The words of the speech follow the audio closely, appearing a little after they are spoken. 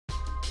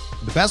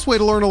The best way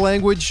to learn a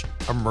language?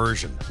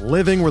 Immersion.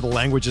 Living where the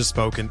language is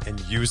spoken and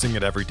using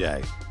it every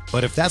day.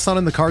 But if that's not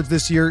in the cards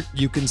this year,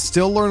 you can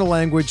still learn a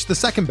language the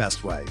second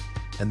best way,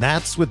 and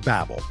that's with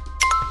Babbel.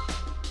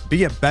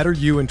 Be a better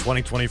you in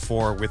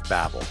 2024 with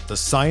Babbel, the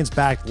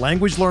science-backed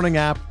language learning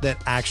app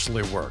that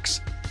actually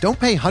works. Don't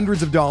pay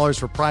hundreds of dollars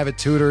for private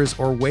tutors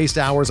or waste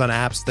hours on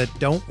apps that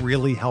don't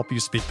really help you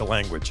speak the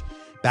language.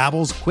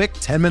 Babbel's quick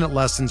 10-minute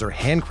lessons are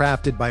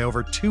handcrafted by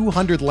over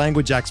 200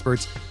 language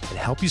experts and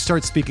help you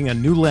start speaking a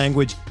new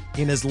language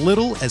in as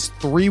little as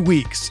 3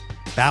 weeks.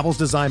 Babbel's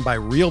designed by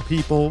real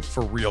people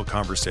for real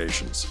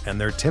conversations,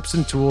 and their tips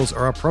and tools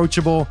are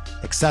approachable,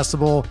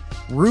 accessible,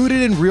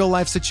 rooted in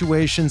real-life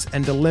situations,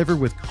 and delivered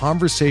with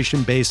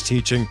conversation-based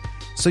teaching,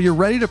 so you're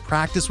ready to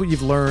practice what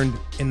you've learned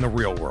in the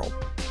real world.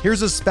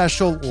 Here's a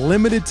special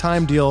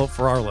limited-time deal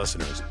for our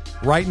listeners.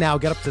 Right now,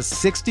 get up to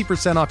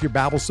 60% off your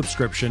Babbel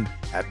subscription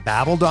at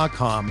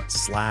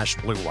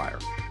babbel.com/Blue Wire.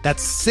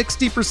 That's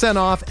 60%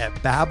 off at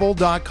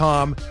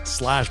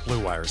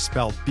babbel.com/Blue Wire,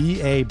 spelled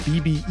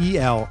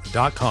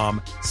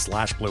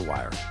BABBEL.com/Blue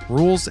Wire.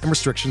 Rules and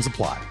restrictions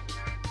apply.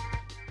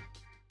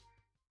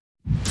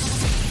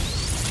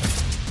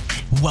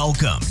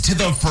 Welcome to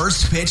the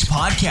First Pitch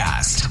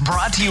Podcast,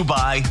 brought to you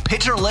by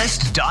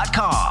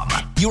PitcherList.com,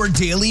 your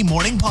daily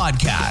morning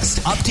podcast,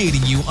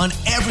 updating you on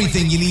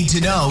everything you need to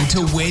know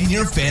to win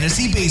your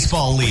fantasy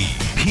baseball league.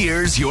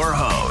 Here's your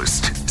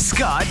host,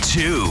 Scott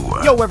Chu.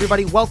 Yo,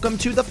 everybody, welcome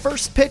to the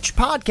First Pitch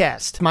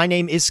Podcast. My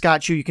name is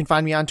Scott Chu. You can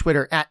find me on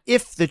Twitter at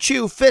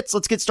IfTheChu.Fits.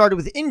 Let's get started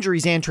with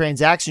injuries and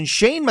transactions.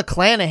 Shane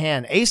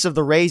McClanahan, ace of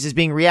the Rays, is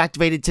being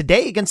reactivated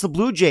today against the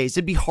Blue Jays.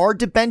 It'd be hard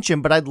to bench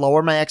him, but I'd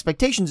lower my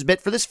expectations a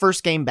bit for this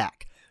first game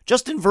back.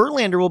 Justin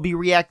Verlander will be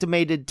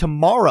reactivated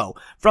tomorrow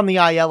from the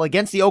IL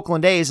against the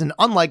Oakland A's, and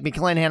unlike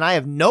McClanahan, I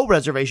have no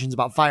reservations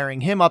about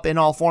firing him up in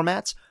all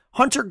formats.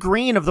 Hunter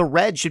Greene of the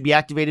Reds should be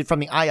activated from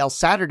the IL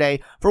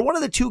Saturday for one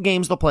of the 2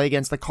 games they'll play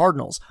against the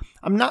Cardinals.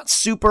 I'm not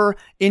super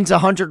into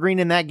Hunter Greene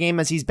in that game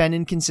as he's been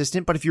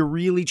inconsistent, but if you're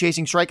really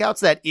chasing strikeouts,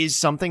 that is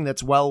something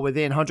that's well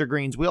within Hunter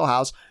Greene's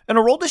wheelhouse. And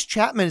Aroldis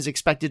Chapman is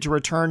expected to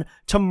return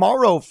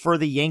tomorrow for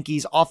the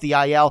Yankees off the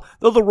IL,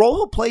 though the role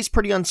he'll play is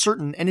pretty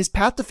uncertain and his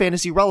path to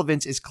fantasy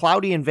relevance is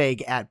cloudy and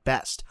vague at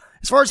best.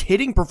 As far as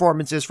hitting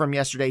performances from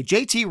yesterday,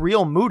 JT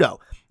Realmuto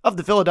of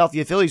the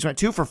Philadelphia Phillies went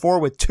 2 for 4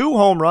 with 2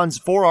 home runs,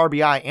 4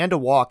 RBI, and a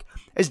walk.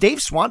 As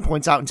Dave Swan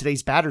points out in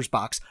today's batter's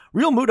box,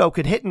 Realmuto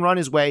could hit and run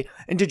his way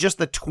into just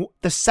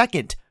the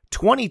second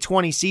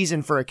 2020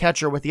 season for a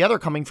catcher, with the other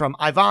coming from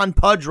Ivan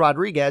Pudge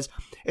Rodriguez.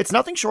 It's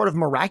nothing short of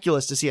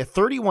miraculous to see a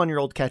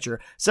 31-year-old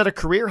catcher set a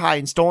career high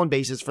in stolen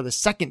bases for the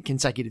second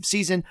consecutive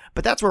season,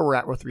 but that's where we're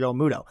at with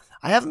Realmuto.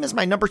 I have him as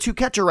my number 2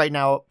 catcher right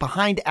now,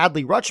 behind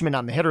Adley Rutschman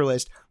on the hitter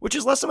list, which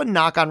is less of a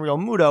knock on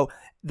Realmuto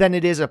than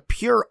it is a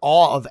pure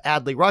awe of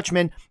Adley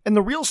Rutschman, and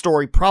the real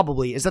story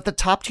probably is that the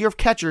top tier of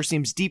catcher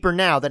seems deeper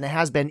now than it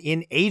has been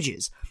in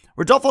ages.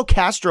 Rodolfo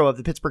Castro of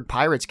the Pittsburgh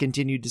Pirates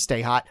continued to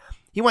stay hot.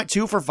 He went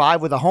 2 for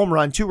 5 with a home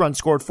run, 2 runs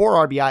scored,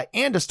 4 RBI,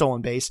 and a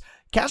stolen base.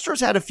 Castro's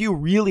had a few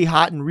really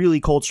hot and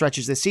really cold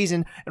stretches this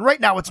season, and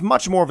right now it's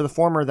much more of the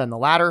former than the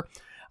latter.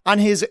 On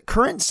his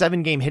current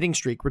 7-game hitting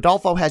streak,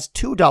 Rodolfo has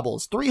 2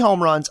 doubles, 3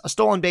 home runs, a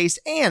stolen base,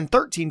 and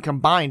 13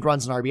 combined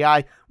runs and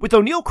RBI, with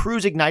O'Neal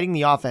Cruz igniting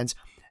the offense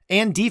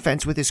and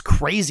defense with his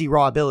crazy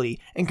raw ability,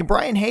 and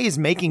Brian Hayes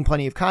making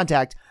plenty of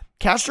contact.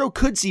 Castro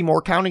could see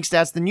more counting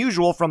stats than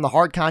usual from the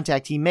hard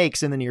contact he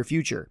makes in the near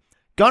future.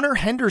 Gunnar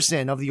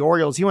Henderson of the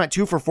Orioles, he went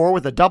 2 for 4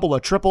 with a double, a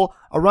triple,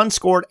 a run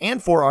scored,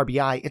 and 4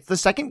 RBI. It's the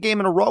second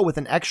game in a row with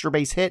an extra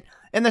base hit,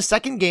 and the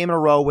second game in a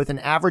row with an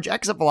average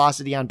exit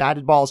velocity on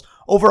batted balls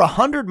over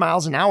 100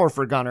 miles an hour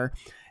for Gunnar.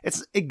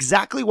 It's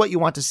exactly what you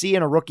want to see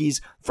in a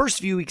rookie's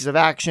first few weeks of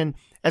action,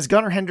 as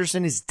Gunnar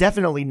Henderson is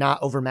definitely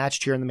not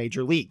overmatched here in the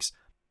major leagues.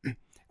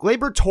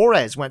 Gleyber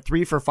Torres went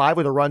 3 for 5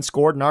 with a run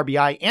scored, an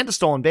RBI, and a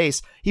stolen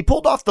base. He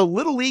pulled off the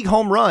Little League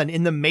home run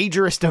in the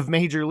majorest of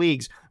major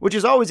leagues, which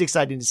is always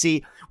exciting to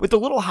see. With the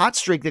little hot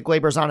streak that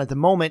Gleyber's on at the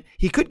moment,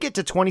 he could get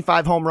to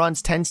 25 home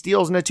runs, 10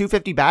 steals, and a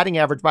 .250 batting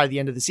average by the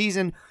end of the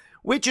season,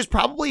 which is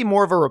probably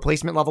more of a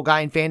replacement level guy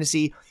in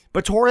fantasy,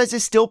 but Torres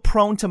is still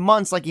prone to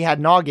months like he had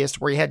in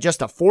August, where he had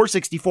just a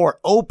 .464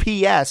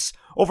 OPS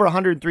over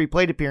 103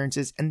 plate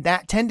appearances, and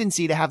that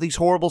tendency to have these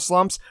horrible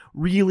slumps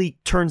really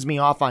turns me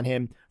off on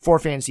him for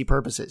fantasy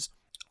purposes.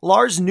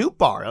 Lars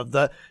Nootbaar of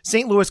the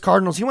St. Louis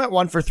Cardinals, he went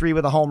 1 for 3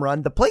 with a home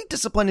run. The plate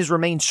discipline has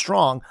remained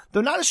strong, though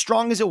not as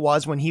strong as it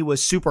was when he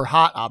was super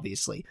hot,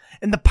 obviously.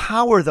 And the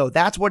power, though,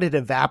 that's what had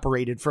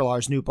evaporated for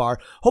Lars Nootbaar.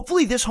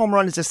 Hopefully this home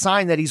run is a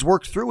sign that he's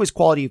worked through his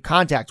quality of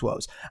contact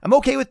woes. I'm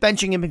okay with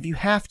benching him if you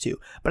have to,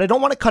 but I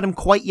don't want to cut him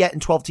quite yet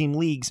in 12-team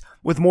leagues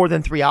with more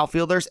than 3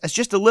 outfielders, as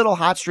just a little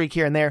hot streak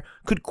here and there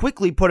could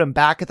quickly put him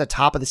back at the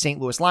top of the St.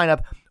 Louis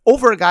lineup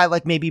over a guy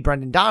like maybe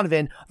Brendan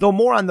Donovan, though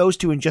more on those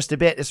two in just a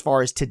bit as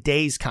far as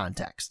today's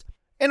context.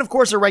 And of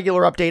course, a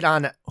regular update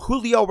on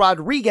Julio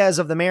Rodriguez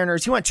of the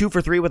Mariners. He went 2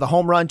 for 3 with a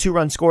home run, 2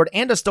 runs scored,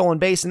 and a stolen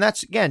base, and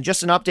that's, again,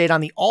 just an update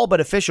on the all but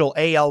official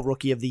AL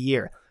Rookie of the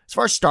Year. As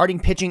far as starting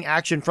pitching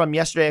action from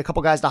yesterday, a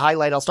couple guys to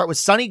highlight. I'll start with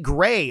Sonny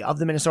Gray of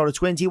the Minnesota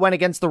Twins. He went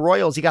against the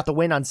Royals. He got the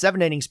win on 7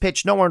 innings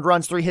pitched, no earned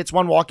runs, 3 hits,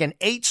 1 walk, and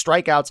 8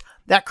 strikeouts.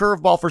 That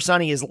curveball for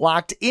Sonny is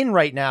locked in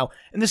right now,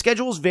 and the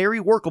schedule is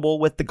very workable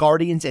with the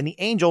Guardians and the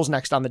Angels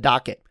next on the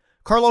docket.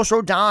 Carlos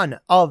Rodon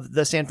of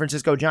the San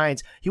Francisco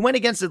Giants. He went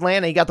against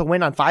Atlanta. He got the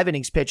win on 5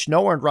 innings pitched,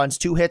 no earned runs,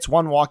 2 hits,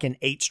 1 walk, and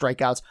 8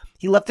 strikeouts.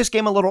 He left this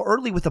game a little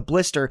early with a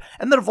blister,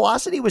 and the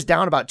velocity was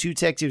down about 2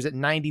 ticks. He was at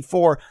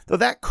 94, though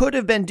that could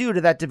have been due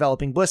to that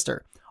developing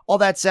blister. All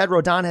that said,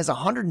 Rodon has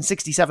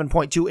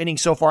 167.2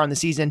 innings so far in the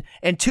season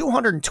and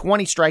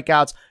 220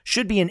 strikeouts,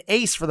 should be an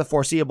ace for the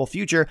foreseeable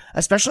future,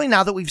 especially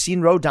now that we've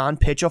seen Rodon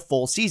pitch a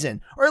full season,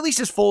 or at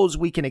least as full as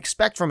we can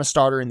expect from a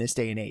starter in this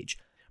day and age.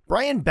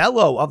 Brian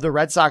Bello of the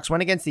Red Sox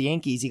went against the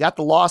Yankees. He got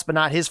the loss, but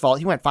not his fault.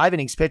 He went 5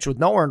 innings pitched with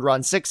no earned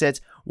runs, 6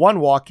 hits, 1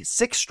 walk,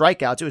 6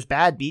 strikeouts. It was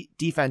bad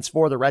defense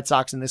for the Red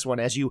Sox in this one,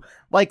 as you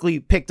likely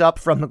picked up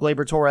from the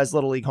Gleyber Torres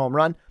Little League home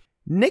run.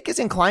 Nick is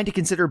inclined to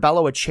consider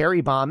Bello a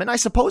cherry bomb, and I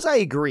suppose I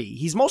agree.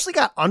 He's mostly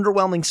got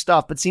underwhelming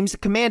stuff, but seems to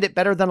command it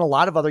better than a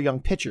lot of other young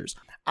pitchers.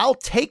 I'll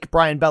take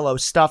Brian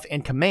Bello's stuff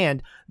and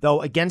command,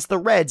 though, against the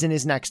Reds in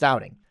his next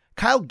outing.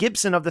 Kyle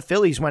Gibson of the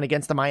Phillies went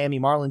against the Miami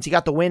Marlins. He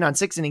got the win on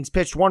 6 innings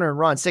pitched, 1 earned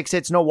run, 6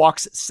 hits, no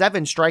walks,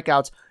 7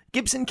 strikeouts.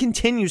 Gibson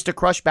continues to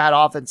crush bad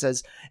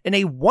offenses in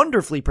a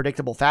wonderfully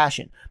predictable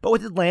fashion. But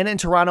with Atlanta and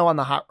Toronto on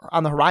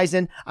the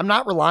horizon, I'm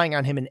not relying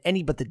on him in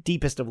any but the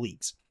deepest of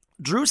leagues.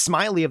 Drew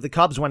Smyly of the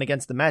Cubs went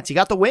against the Mets. He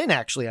got the win,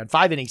 actually, on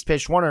 5 innings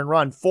pitched, 1 earned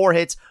run, 4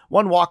 hits,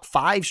 1 walk,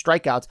 5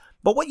 strikeouts.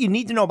 But what you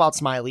need to know about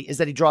Smyly is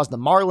that he draws the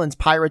Marlins,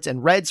 Pirates,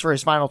 and Reds for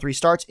his final 3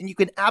 starts, and you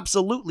can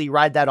absolutely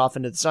ride that off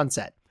into the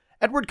sunset.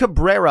 Edward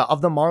Cabrera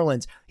of the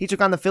Marlins. He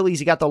took on the Phillies.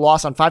 He got the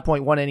loss on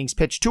 5.1 innings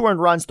pitched, 2 earned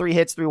runs, 3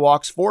 hits, 3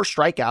 walks, 4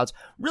 strikeouts.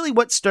 Really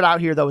what stood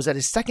out here, though, is that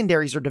his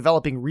secondaries are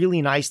developing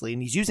really nicely,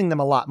 and he's using them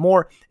a lot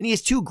more, and he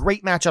has 2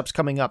 great matchups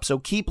coming up, so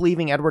keep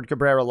leaving Edward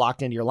Cabrera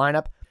locked into your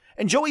lineup.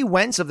 And Joey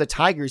Wentz of the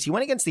Tigers, he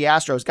went against the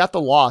Astros, got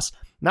the loss.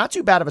 Not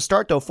too bad of a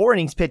start, though. 4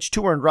 innings pitched,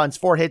 2 earned runs,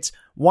 4 hits,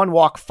 1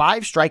 walk,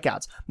 5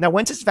 strikeouts. Now,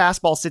 Wentz's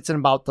fastball sits in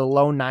about the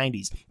low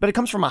 90s, but it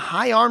comes from a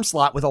high arm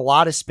slot with a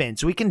lot of spin,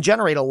 so he can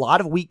generate a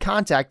lot of weak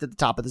contact at the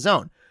top of the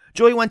zone.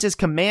 Joey Wentz's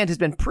command has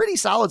been pretty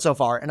solid so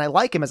far, and I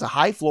like him as a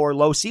high floor,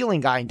 low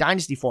ceiling guy in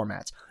dynasty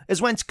formats,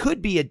 as Wentz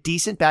could be a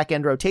decent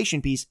back-end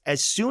rotation piece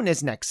as soon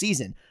as next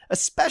season,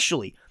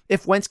 especially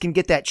if Wentz can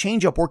get that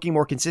changeup working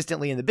more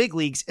consistently in the big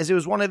leagues, as it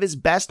was one of his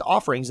best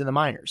offerings in the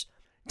minors.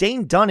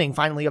 Dane Dunning,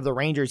 finally, of the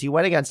Rangers, he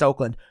went against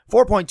Oakland,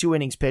 4.2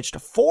 innings pitched,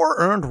 4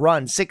 earned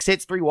runs, 6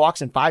 hits, 3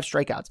 walks, and 5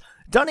 strikeouts.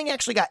 Dunning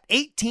actually got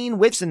 18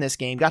 whiffs in this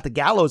game, got the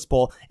gallows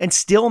pull, and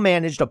still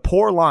managed a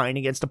poor line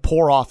against a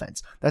poor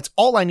offense. That's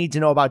all I need to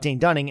know about Dane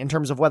Dunning in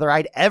terms of whether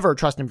I'd ever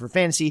trust him for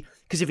fantasy,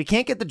 because if you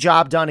can't get the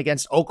job done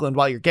against Oakland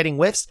while you're getting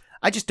whiffs,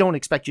 I just don't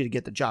expect you to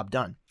get the job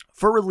done.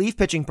 For relief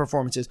pitching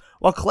performances,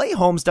 while Clay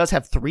Holmes does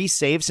have 3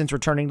 saves since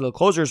returning to the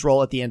closer's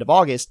role at the end of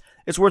August,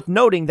 it's worth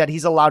noting that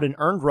he's allowed an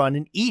earned run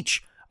in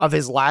each of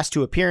his last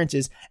 2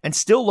 appearances and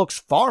still looks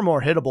far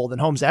more hittable than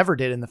Holmes ever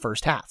did in the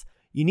first half.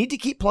 You need to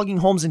keep plugging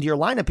Holmes into your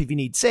lineup if you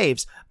need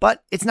saves,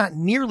 but it's not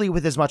nearly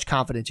with as much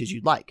confidence as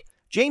you'd like.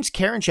 James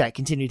Karinchak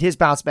continued his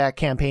bounce-back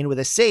campaign with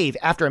a save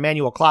after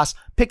Emmanuel Clase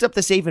picked up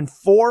the save in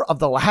 4 of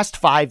the last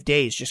 5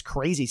 days. Just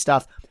crazy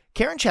stuff.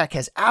 Karinchak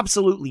has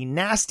absolutely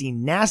nasty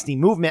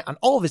movement on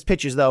all of his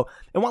pitches, though,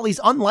 and while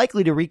he's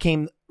unlikely to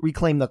reclaim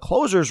the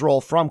closer's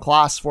role from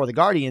Clase for the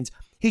Guardians,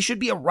 he should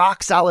be a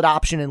rock-solid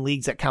option in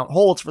leagues that count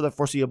holds for the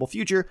foreseeable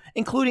future,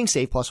 including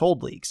save plus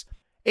hold leagues.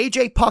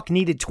 AJ Puk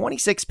needed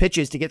 26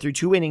 pitches to get through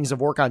 2 innings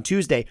of work on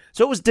Tuesday,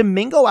 so it was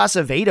Domingo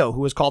Acevedo who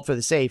was called for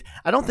the save.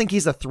 I don't think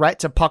he's a threat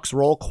to Puk's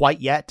role quite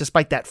yet,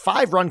 despite that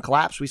 5-run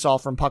collapse we saw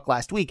from Puk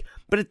last week,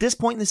 but at this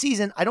point in the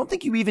season, I don't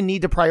think you even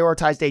need to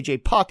prioritize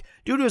AJ Puk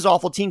due to his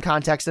awful team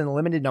context and the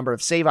limited number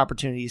of save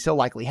opportunities he'll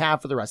likely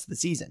have for the rest of the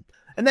season.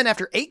 And then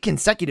after 8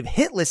 consecutive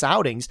hitless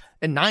outings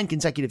and 9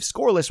 consecutive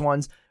scoreless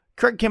ones,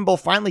 Craig Kimbrell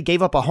finally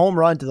gave up a home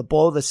run to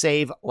blow the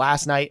save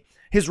last night.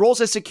 His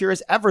role's as secure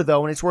as ever,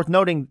 though, and it's worth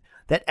noting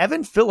that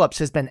Evan Phillips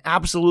has been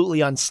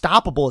absolutely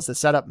unstoppable as the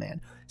setup man.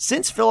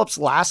 Since Phillips'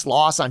 last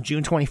loss on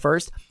June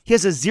 21st, he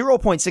has a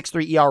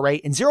 0.63 ERA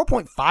and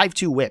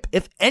 0.52 whip.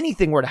 If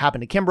anything were to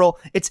happen to Kimbrell,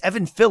 it's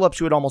Evan Phillips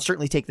who would almost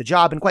certainly take the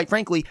job, and quite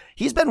frankly,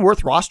 he's been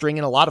worth rostering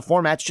in a lot of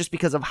formats just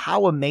because of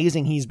how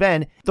amazing he's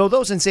been, though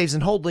those in saves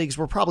and hold leagues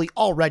were probably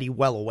already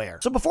well aware.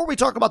 So before we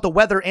talk about the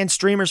weather and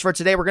streamers for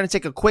today, we're going to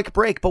take a quick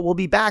break, but we'll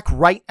be back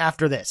right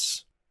after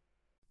this.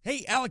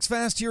 Hey, Alex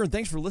Fast here, and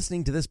thanks for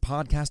listening to this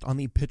podcast on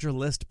the Pitcher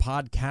List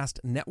Podcast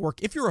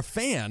Network. If you're a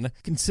fan,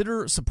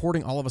 consider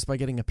supporting all of us by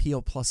getting a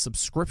PL Plus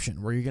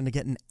subscription, where you're going to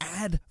get an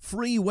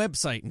ad-free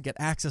website and get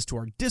access to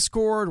our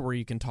Discord, where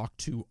you can talk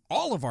to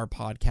all of our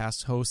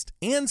podcast hosts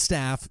and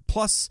staff.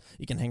 Plus,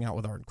 you can hang out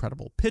with our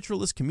incredible Pitcher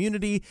List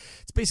community.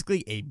 It's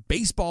basically a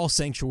baseball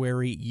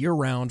sanctuary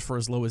year-round for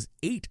as low as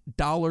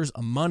 $8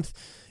 a month.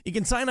 You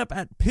can sign up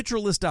at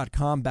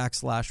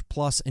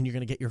pitcherlist.com/plus, and you're going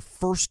to get your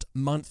first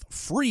month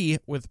free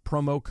with with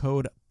promo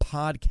code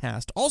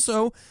podcast.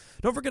 Also,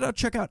 don't forget to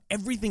check out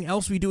everything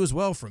else we do as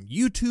well, from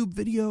YouTube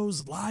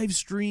videos, live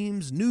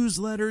streams,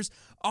 newsletters,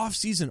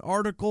 off-season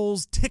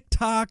articles,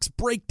 TikToks,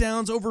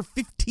 breakdowns, over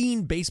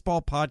 15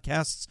 baseball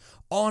podcasts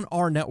on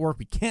our network.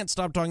 We can't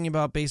stop talking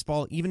about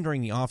baseball even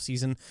during the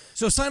off-season.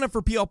 So sign up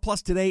for PL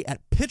Plus today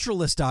at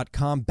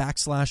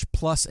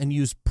PitcherList.com/plus and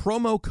use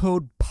promo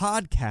code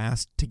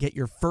podcast to get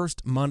your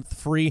first month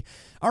free.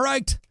 All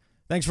right.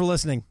 Thanks for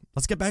listening.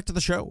 Let's get back to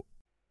the show.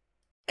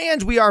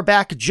 And we are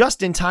back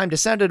just in time to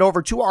send it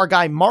over to our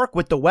guy Mark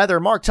with the weather.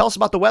 Mark, tell us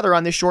about the weather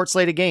on this short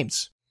slate of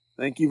games.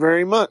 Thank you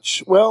very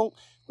much. Well,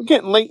 we're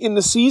getting late in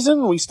the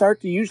season. We start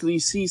to usually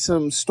see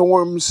some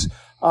storms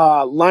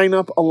line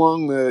up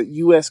along the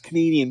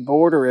U.S.-Canadian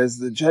border as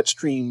the jet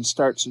stream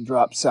starts to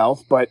drop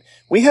south, but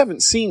we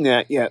haven't seen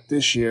that yet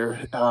this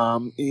year.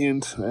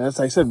 And as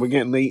I said, we're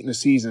getting late in the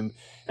season.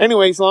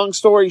 Anyways, long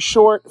story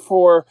short,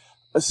 for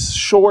a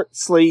short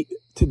slate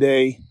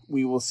today,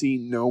 we will see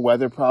no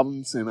weather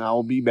problems, and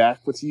I'll be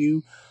back with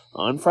you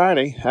on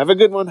Friday. Have a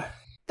good one.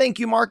 Thank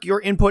you, Mark.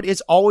 Your input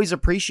is always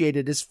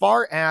appreciated. As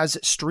far as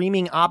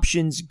streaming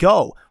options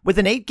go, with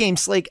an 8-game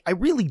slate, I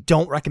really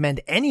don't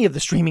recommend any of the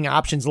streaming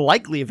options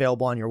likely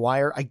available on your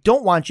wire. I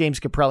don't want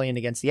James Kaprielian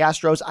against the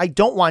Astros. I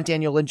don't want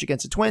Daniel Lynch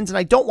against the Twins, and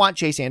I don't want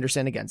Chase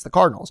Anderson against the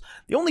Cardinals.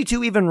 The only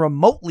two even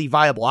remotely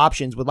viable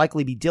options would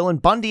likely be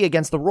Dylan Bundy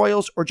against the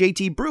Royals or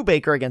JT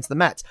Brubaker against the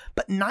Mets,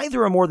 but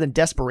neither are more than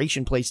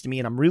desperation plays to me,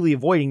 and I'm really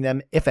avoiding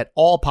them if at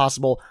all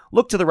possible.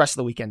 Look to the rest of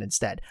the weekend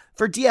instead.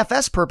 For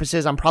DFS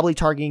purposes, I'm probably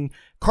targeting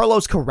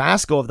Carlos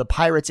Carrasco of the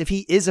Pirates. If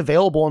he is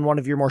available in one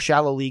of your more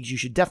shallow leagues, you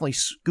should definitely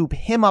scoop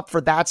him up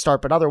for that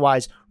start, but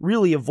otherwise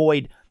really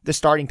avoid the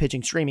starting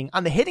pitching streaming.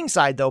 On the hitting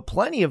side, though,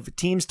 plenty of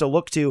teams to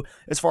look to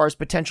as far as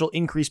potential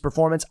increased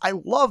performance. I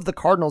love the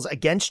Cardinals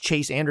against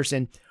Chase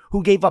Anderson,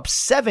 who gave up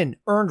 7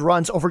 earned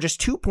runs over just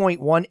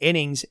 2.1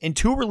 innings in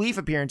 2 relief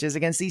appearances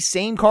against these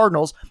same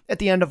Cardinals at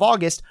the end of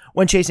August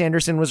when Chase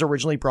Anderson was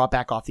originally brought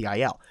back off the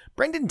IL.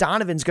 Brendan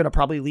Donovan's going to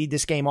probably lead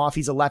this game off.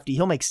 He's a lefty.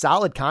 He'll make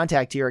solid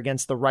contact here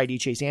against the righty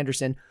Chase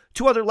Anderson.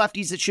 2 other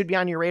lefties that should be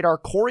on your radar,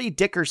 Corey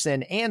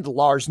Dickerson and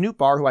Lars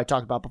Nootbaar, who I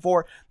talked about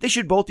before. They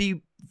should both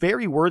be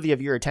very worthy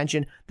of your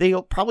attention.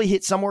 They'll probably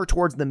hit somewhere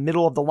towards the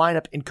middle of the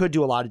lineup and could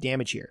do a lot of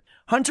damage here.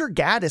 Hunter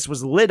Gaddis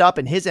was lit up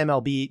in his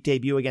MLB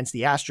debut against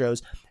the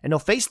Astros, and he'll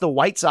face the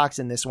White Sox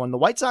in this one. The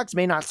White Sox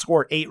may not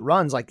score 8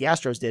 runs like the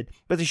Astros did,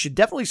 but they should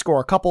definitely score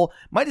a couple.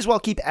 Might as well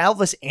keep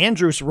Elvis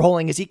Andrus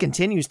rolling as he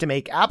continues to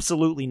make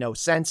absolutely no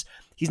sense.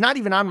 He's not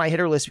even on my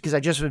hitter list because I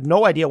just have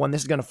no idea when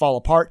this is going to fall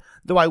apart,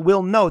 though I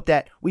will note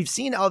that we've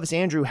seen Elvis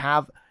Andrus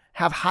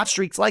have hot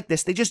streaks like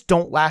this. They just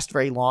don't last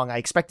very long. I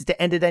expect it to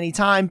end at any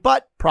time,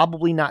 but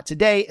probably not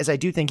today, as I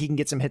do think he can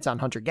get some hits on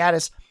Hunter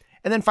Gaddis.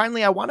 And then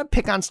finally, I want to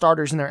pick on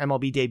starters in their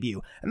MLB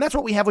debut. And that's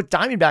what we have with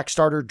Diamondback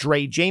starter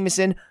Drey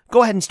Jameson.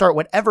 Go ahead and start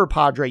whatever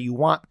Padre you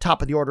want.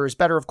 Top of the order is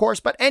better, of course,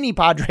 but any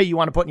Padre you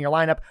want to put in your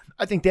lineup,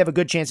 I think they have a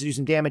good chance to do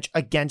some damage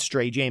against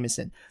Drey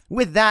Jameson.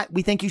 With that,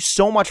 we thank you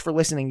so much for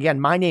listening.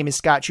 Again, my name is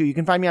Scott Chu. You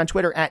can find me on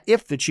Twitter at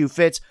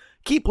IfTheChuFits.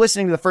 Keep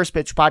listening to the First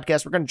Pitch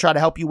podcast. We're going to try to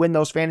help you win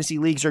those fantasy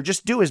leagues, or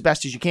just do as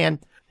best as you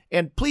can.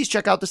 And please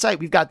check out the site.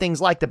 We've got things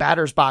like the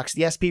Batter's Box,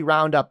 the SP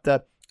Roundup,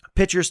 the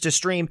pitchers to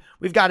stream.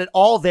 We've got it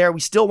all there. We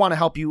still want to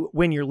help you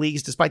win your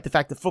leagues, despite the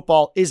fact that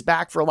football is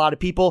back for a lot of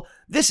people.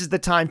 This is the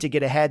time to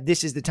get ahead.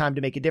 This is the time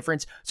to make a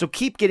difference. So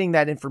keep getting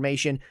that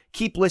information.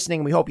 Keep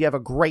listening. We hope you have a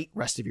great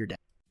rest of your day.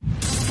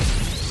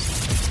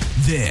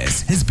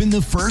 This has been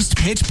the First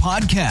Pitch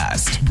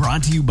Podcast,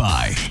 brought to you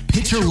by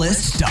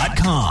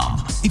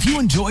PitcherList.com. If you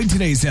enjoyed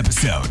today's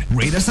episode,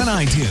 rate us on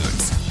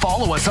iTunes,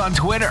 follow us on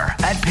Twitter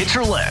at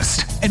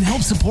PitcherList, and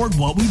help support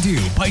what we do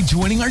by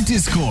joining our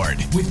Discord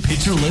with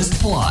PitcherList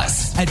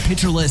Plus at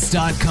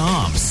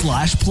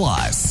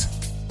PitcherList.com/plus.